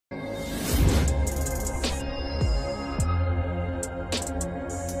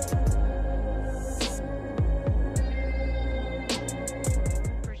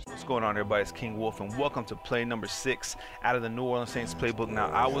going on, everybody? It's King Wolf, and welcome to play number 6 out of the New Orleans Saints playbook. Now,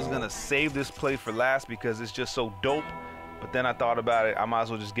 I was gonna save this play for last because it's just so dope, but then I thought about it. I might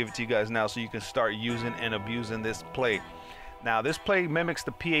as well just give it to you guys now so you can start using and abusing this play. Now, this play mimics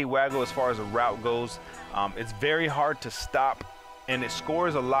the PA waggle as far as the route goes. It's very hard to stop, and it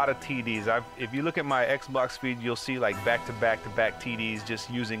scores a lot of TDs. If you look at my Xbox feed, you'll see like back-to-back TDs just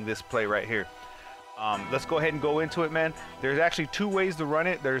using this play right here. Let's go ahead and go into it, man. There's actually two ways to run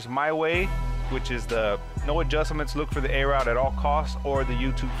it. There's my way, which is the no adjustments, look for the A route at all costs, or the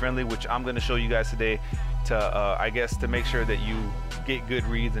YouTube friendly, which I'm going to show you guys today to, I guess, to make sure that you get good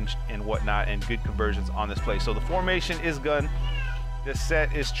reads and whatnot and good conversions on this play. So the formation is gun. The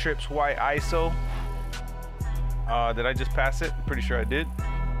set is trips Y ISO. Did I just pass it? I'm pretty sure I did.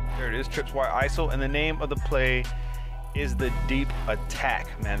 There it is, trips Y ISO, and the name of the play is the deep attack.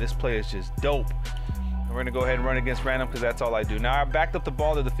 Man, this play is just dope. We're gonna go ahead and run against random because that's all I do. Now, I backed up the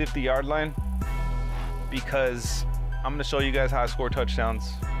ball to the 50-yard line because I'm gonna show you guys how I score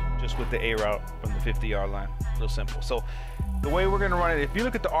touchdowns just with the A route from the 50-yard line. Real simple. So the way we're gonna run it, if you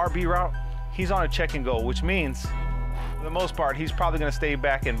look at the RB route, he's on a check and go, which means for the most part he's probably gonna stay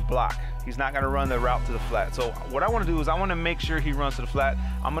back and block. He's not gonna run the route to the flat. So what I want to do is I want to make sure he runs to the flat.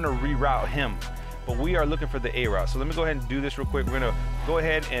 I'm gonna reroute him, but we are looking for the A route. So let me go ahead and do this real quick. We're gonna go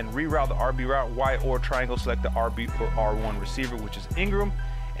ahead and reroute the RB route. Y or triangle, select the RB or R1 receiver, which is Ingram,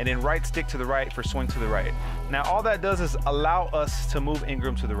 and then right stick to the right for swing to the right. Now all that does is allow us to move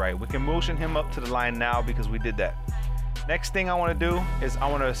Ingram to the right. We can motion him up to the line now because we did that. Next thing I want to do is I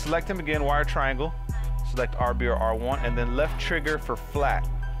want to select him again, Y or triangle, select RB or R1, and then left trigger for flat.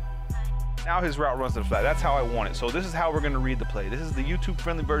 Now his route runs to the flat. That's how I want it. So this is how we're going to read the play. This is the YouTube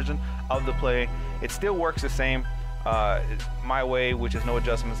friendly version of the play. It still works the same. My way, which is no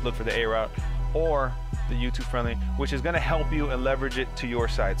adjustments, look for the A route, or the YouTube friendly, which is going to help you and leverage it to your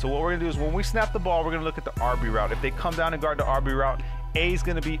side. So what we're going to do is when we snap the ball, we're going to look at the RB route. If they come down and guard the RB route, A is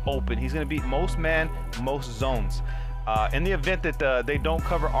going to be open. He's going to beat most man, most zones. In the event that they don't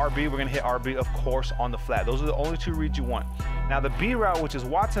cover RB, we're going to hit RB, of course, on the flat. Those are the only two reads you want. Now the B route, which is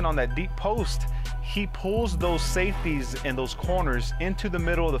Watson on that deep post, he pulls those safeties and those corners into the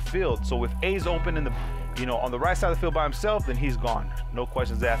middle of the field. So if A's open in the, on the right side of the field by himself, then he's gone. No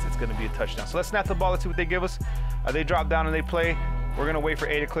questions asked. It's going to be a touchdown. So let's snap the ball. Let's see what they give us. They drop down and they play. We're going to wait for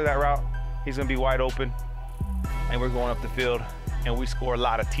A to clear that route. He's going to be wide open, and we're going up the field, and we score a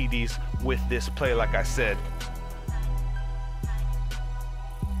lot of TDs with this play, like I said.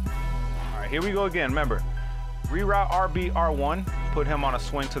 Here we go again. Remember, reroute RB R1, put him on a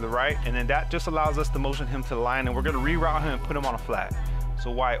swing to the right, and then that just allows us to motion him to the line, and we're going to reroute him and put him on a flat.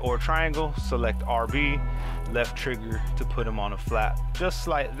 So Y or triangle, select RB, left trigger to put him on a flat, just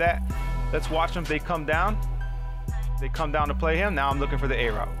like that. Let's watch them. They come down. They come down to play him. Now I'm looking for the A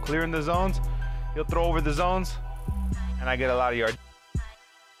route, clearing the zones. He'll throw over the zones, and I get a lot of yards.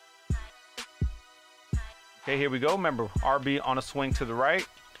 Okay, here we go. Remember, RB on a swing to the right.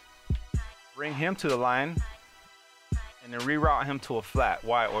 Bring him to the line, and then reroute him to a flat.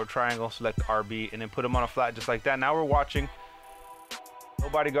 Y or triangle, select the RB, and then put him on a flat just like that. Now we're watching.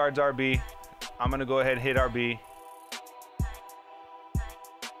 Nobody guards RB. I'm going to go ahead and hit RB.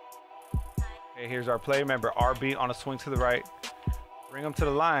 Okay, here's our play. Remember, RB on a swing to the right. Bring him to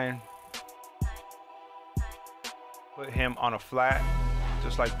the line. Put him on a flat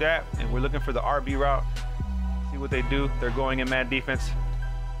just like that. And we're looking for the RB route. See what they do. They're going in man defense.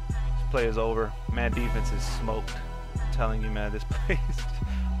 Play is over. Man defense is smoked. I'm telling you, man, this play is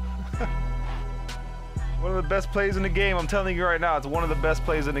one of the best plays in the game. I'm telling you right now, it's one of the best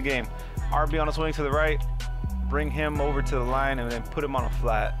plays in the game. RB on a swing to the right, bring him over to the line, and then put him on a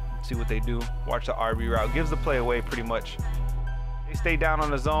flat. See what they do. Watch the RB route. Gives the play away pretty much. They stay down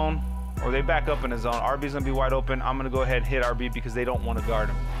on the zone, or they back up in the zone. RB's gonna be wide open. I'm gonna go ahead and hit RB because they don't want to guard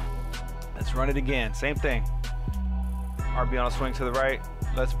him. Let's run it again. Same thing. RB on a swing to the right.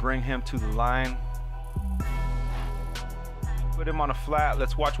 Let's bring him to the line. Put him on a flat.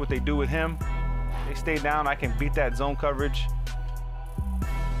 Let's watch what they do with him. They stay down. I can beat that zone coverage.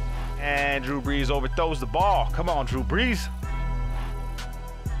 And Drew Brees overthrows the ball. Come on, Drew Brees.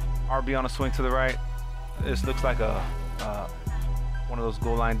 RB on a swing to the right. This looks like a one of those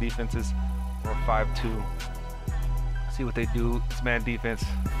goal line defenses, or a 5-2. See what they do. It's man defense.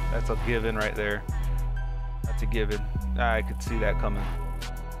 That's a given right there. That's a given. I could see that coming.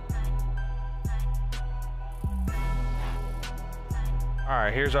 All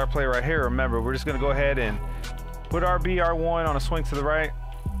right, here's our play right here. Remember, we're just gonna go ahead and put RB R1 on a swing to the right,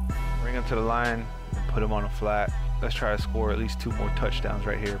 bring him to the line, and put him on a flat. Let's try to score at least 2 more touchdowns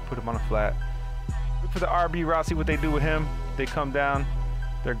right here. Put him on a flat. Look for the RB route, see what they do with him. They come down.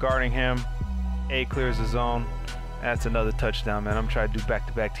 They're guarding him. A clears the zone. That's another touchdown, man. I'm trying to do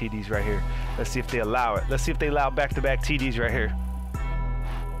back-to-back TDs right here. Let's see if they allow it. Let's see if they allow back-to-back TDs right here.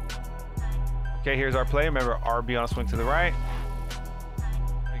 Okay, here's our play. Remember, RB on a swing to the right.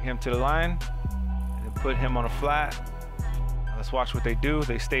 Bring him to the line. And then put him on a flat. Now let's watch what they do.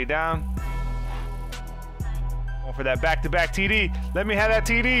 They stay down. Going for that back-to-back TD. Let me have that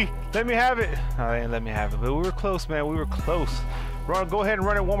TD. Let me have it. No, they didn't let me have it. But we were close, man. We were close. Go ahead and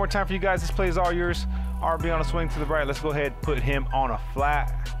run it one more time for you guys. This play is all yours. RB on a swing to the right. Let's go ahead and put him on a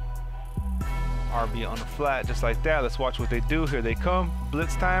flat. RB on the flat, just like that. Let's watch what they do. Here they come.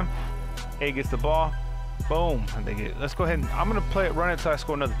 Blitz time. A gets the ball. Boom. And they get it. Let's go ahead and I'm gonna play it, run it until I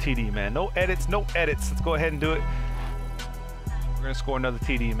score another TD, man. No edits, no edits. Let's go ahead and do it. We're gonna score another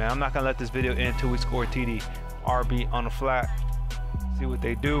TD, man. I'm not gonna let this video end until we score a TD. RB on the flat. See what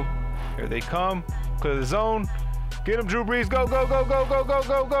they do. Here they come. Clear the zone. Get him, Drew Brees. Go, go, go, go, go, go,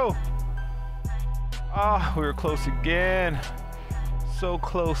 go, go. Ah, we were close again. So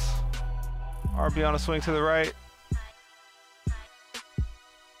close. RB on a swing to the right.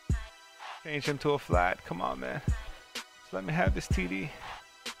 Change him to a flat. Come on, man. Just let me have this TD.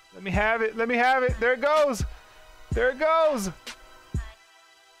 Let me have it. Let me have it. There it goes. There it goes.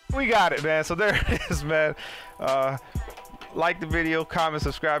 We got it, man. So there it is, man. Like the video, comment,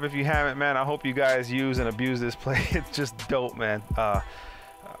 subscribe if you haven't, man. I hope you guys use and abuse this play. It's just dope, man.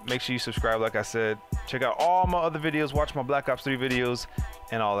 Make sure you subscribe, like I said. Check out all my other videos. Watch my Black Ops 3 videos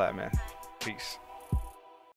and all that, man. Peace.